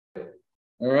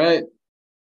All right,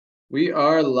 we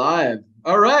are live.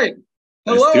 All right.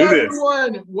 Let's Hello, do this.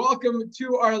 everyone. Welcome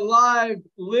to our live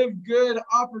Live Good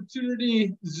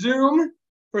Opportunity Zoom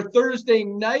for Thursday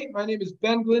night. My name is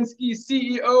Ben Glinsky,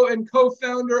 CEO and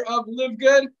co-founder of Live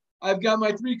Good. I've got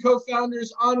my three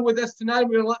co-founders on with us tonight.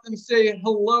 We're going to let them say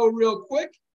hello real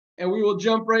quick, and we will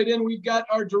jump right in. We've got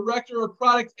our Director of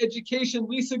Product Education,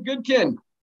 Lisa Goodkin.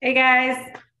 Hey,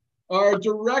 guys. Our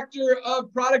Director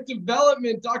of Product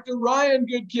Development, Dr. Ryan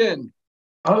Goodkin.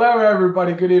 Hello,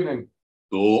 everybody. Good evening.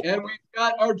 Cool. And we've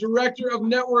got our Director of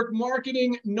Network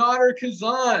Marketing, Nader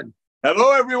Kazan.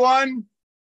 Hello, everyone.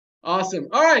 Awesome.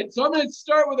 All right, so I'm going to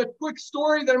start with a quick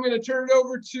story, then I'm going to turn it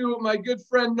over to my good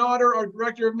friend Nader, our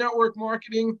Director of Network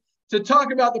Marketing, to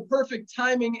talk about the perfect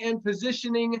timing and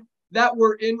positioning that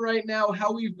we're in right now,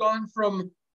 how we've gone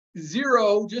from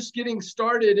zero, just getting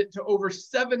started, to over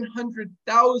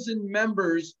 700,000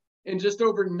 members in just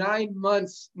over 9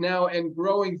 months now and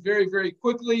growing very, very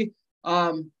quickly.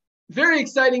 Very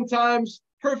exciting times,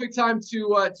 perfect time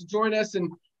to join us.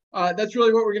 And that's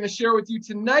really what we're going to share with you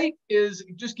tonight, is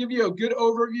just give you a good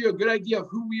overview, a good idea of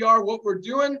who we are, what we're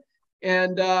doing,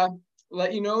 and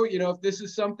let you know, if this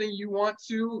is something you want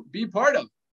to be part of.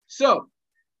 So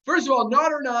first of all,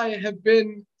 Nader and I have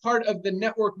been part of the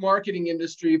network marketing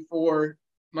industry for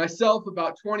myself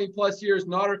about 20 plus years,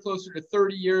 Nader closer to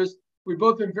 30 years. We've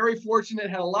both been very fortunate,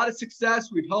 had a lot of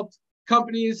success. We've helped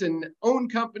companies and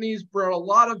owned companies, brought a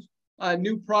lot of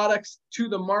new products to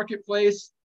the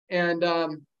marketplace, and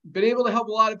been able to help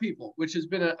a lot of people, which has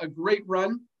been a great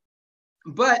run.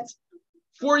 But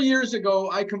 4 years ago,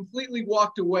 I completely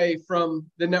walked away from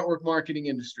the network marketing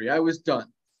industry. I was done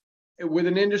with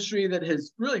an industry that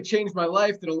has really changed my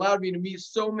life, that allowed me to meet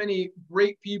so many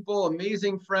great people,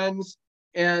 amazing friends,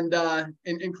 and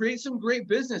create some great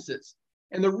businesses.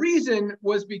 And the reason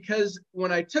was because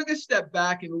when I took a step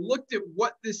back and looked at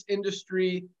what this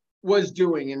industry was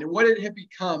doing and what it had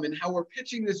become, and how we're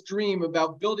pitching this dream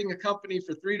about building a company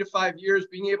for 3 to 5 years,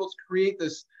 being able to create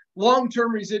this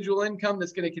long-term residual income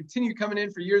that's going to continue coming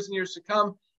in for years and years to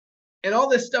come, and all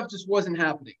this stuff just wasn't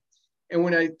happening. And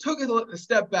when I took a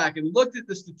step back and looked at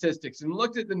the statistics and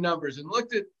looked at the numbers and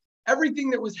looked at everything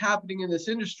that was happening in this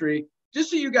industry, just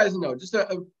so you guys know, just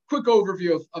a quick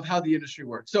overview of how the industry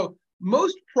works. So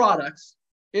most products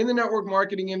in the network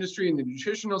marketing industry, in the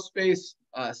nutritional space,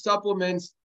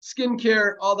 supplements,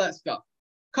 skincare, all that stuff,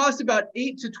 cost about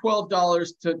 $8 to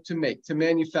 $12 to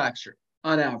manufacture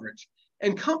on average.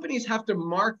 And companies have to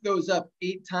mark those up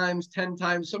 8 times, 10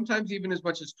 times, sometimes even as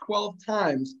much as 12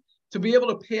 times to be able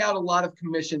to pay out a lot of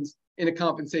commissions in a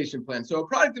compensation plan. So a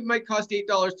product that might cost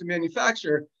 $8 to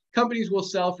manufacture, companies will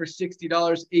sell for $60,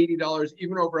 $80,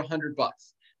 even over $100,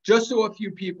 just so a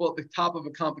few people at the top of a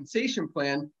compensation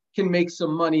plan can make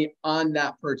some money on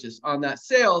that purchase, on that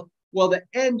sale, while the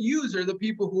end user, the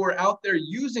people who are out there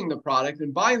using the product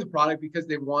and buying the product because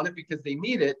they want it, because they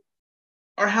need it,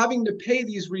 are having to pay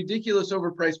these ridiculous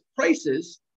overpriced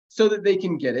prices so that they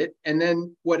can get it. And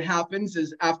then what happens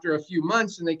is, after a few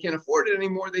months and they can't afford it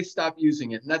anymore, they stop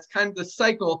using it. And that's kind of the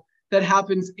cycle that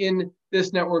happens in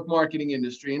this network marketing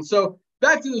industry. And so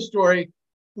back to the story,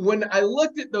 when I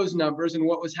looked at those numbers and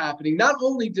what was happening, not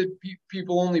only did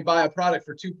people only buy a product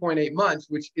for 2.8 months,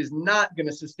 which is not going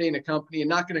to sustain a company and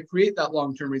not going to create that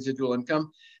long-term residual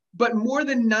income, but more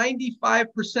than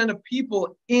 95% of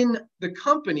people in the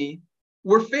company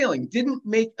were failing, didn't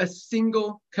make a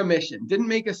single commission, didn't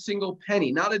make a single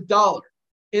penny, not a dollar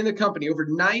in the company, over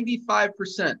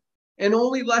 95%. And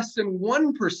only less than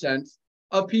 1%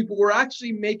 of people were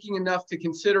actually making enough to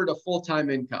consider it a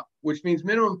full-time income, which means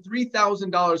minimum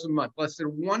 $3,000 a month. Less than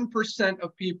 1%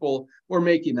 of people were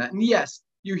making that. And yes,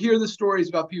 you hear the stories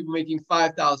about people making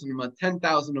 $5,000 a month,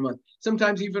 $10,000 a month,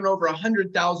 sometimes even over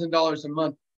 $100,000 a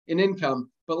month in income,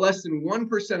 but less than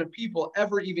 1% of people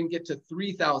ever even get to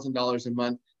 $3,000 a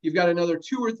month. You've got another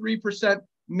 2 or 3%,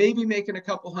 maybe making a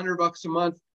couple $100 a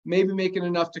month, maybe making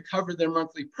enough to cover their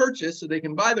monthly purchase so they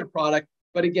can buy their product.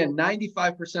 But again,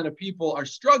 95% of people are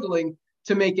struggling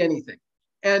to make anything.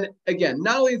 And again,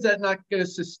 not only is that not going to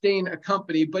sustain a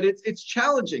company, but it's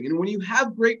challenging. And when you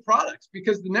have great products,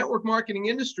 because the network marketing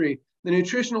industry, the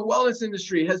nutritional wellness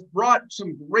industry has brought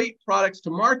some great products to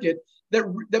market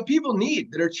that people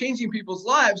need, that are changing people's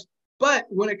lives. But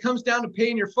when it comes down to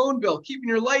paying your phone bill, keeping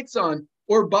your lights on,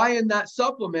 or buying that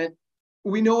supplement,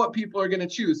 we know what people are going to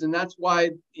choose. And that's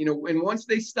why, and once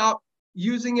they stop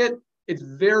using it, it's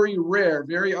very rare,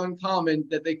 very uncommon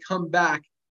that they come back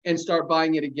and start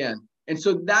buying it again. And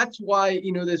so that's why,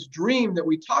 this dream that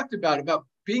we talked about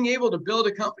being able to build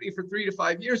a company for 3 to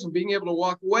 5 years and being able to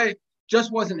walk away,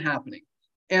 just wasn't happening.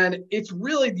 And it's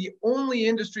really the only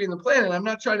industry in the planet, I'm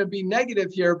not trying to be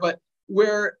negative here, but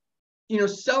where,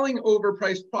 selling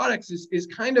overpriced products is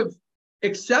kind of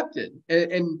accepted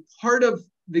and part of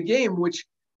the game, which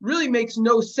really makes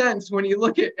no sense when you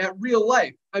look at real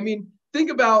life. I mean, think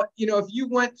about, if you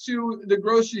went to the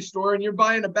grocery store and you're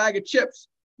buying a bag of chips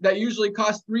that usually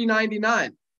cost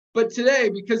 $3.99. But today,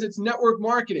 because it's network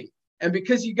marketing and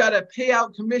because you got to pay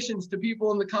out commissions to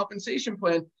people in the compensation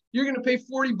plan, you're going to pay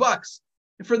 $40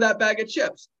 for that bag of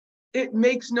chips. It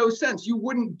makes no sense. You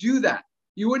wouldn't do that.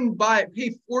 You wouldn't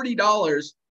pay $40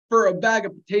 for a bag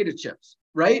of potato chips,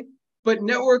 right? But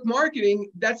network marketing,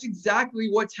 that's exactly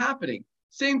what's happening.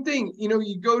 Same thing,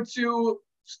 you go to,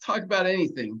 let's talk about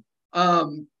anything.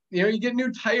 You get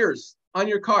new tires on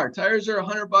your car. Tires are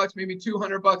 $100, maybe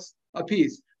 $200 a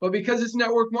piece. But because it's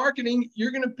network marketing,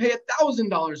 you're going to pay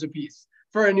 $1,000 a piece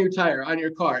for a new tire on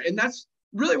your car. And that's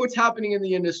really what's happening in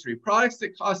the industry. Products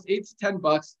that cost $8 to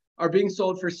 $10 are being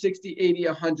sold for 60, 80,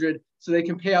 100, so they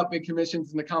can pay out big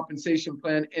commissions in the compensation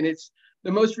plan. And it's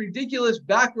the most ridiculous,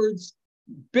 backwards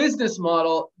business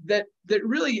model that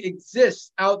really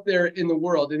exists out there in the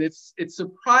world. And it's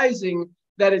surprising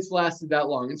that it's lasted that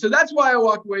long. And so that's why I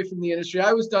walked away from the industry.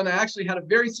 I was done. I actually had a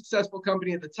very successful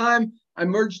company at the time. I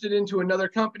merged it into another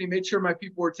company, made sure my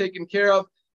people were taken care of,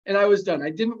 and I was done. I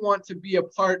didn't want to be a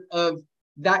part of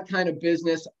that kind of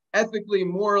business. Ethically,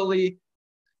 morally,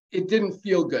 it didn't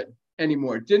feel good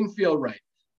anymore. It didn't feel right.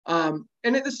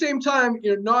 And at the same time,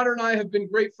 Nader and I have been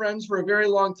great friends for a very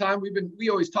long time. We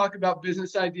always talk about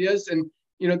business ideas, and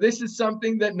this is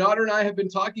something that Nader and I have been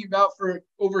talking about for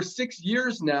over 6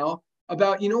 years now.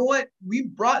 About, what, we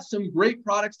brought some great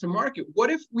products to market. What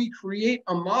if we create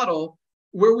a model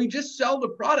where we just sell the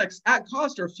products at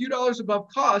cost or a few dollars above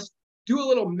cost, do a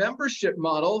little membership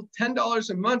model, $10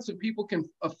 a month so people can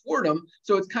afford them.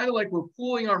 So it's kind of like we're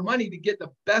pooling our money to get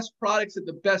the best products at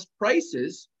the best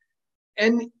prices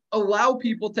and allow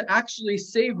people to actually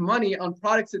save money on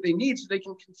products that they need so they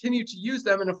can continue to use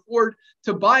them and afford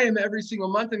to buy them every single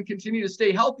month and continue to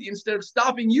stay healthy instead of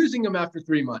stopping using them after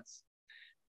 3 months.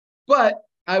 But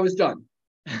I was done.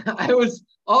 I was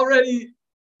already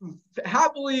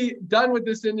happily done with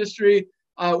this industry.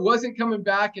 Wasn't coming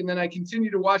back. And then I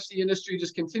continued to watch the industry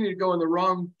just continue to go in the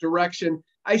wrong direction.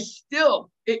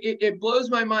 It blows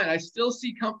my mind. I still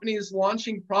see companies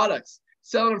launching products,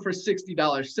 selling them for $60,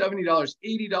 $70,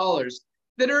 $80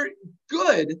 that are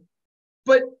good,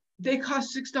 but they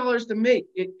cost $6 to make.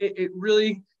 It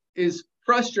really is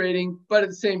frustrating, but at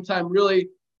the same time, really,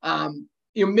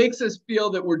 it makes us feel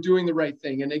that we're doing the right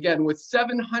thing. And again, with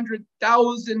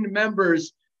 700,000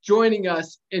 members joining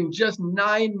us in just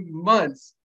 9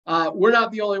 months, we're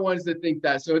not the only ones that think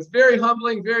that. So it's very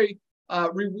humbling, very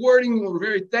rewarding. We're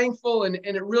very thankful. And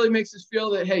it really makes us feel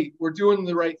that, hey, we're doing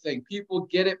the right thing. People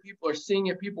get it. People are seeing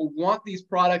it. People want these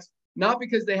products, not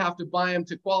because they have to buy them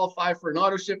to qualify for an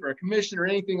auto ship or a commission or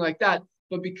anything like that,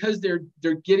 but because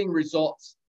they're getting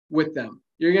results with them.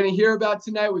 You're going to hear about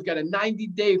tonight. We've got a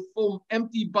 90-day full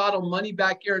empty bottle money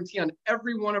back guarantee on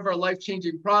every one of our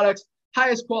life-changing products,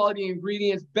 highest quality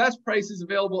ingredients, best prices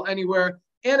available anywhere,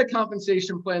 and a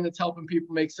compensation plan that's helping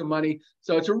people make some money.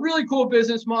 So it's a really cool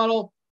business model.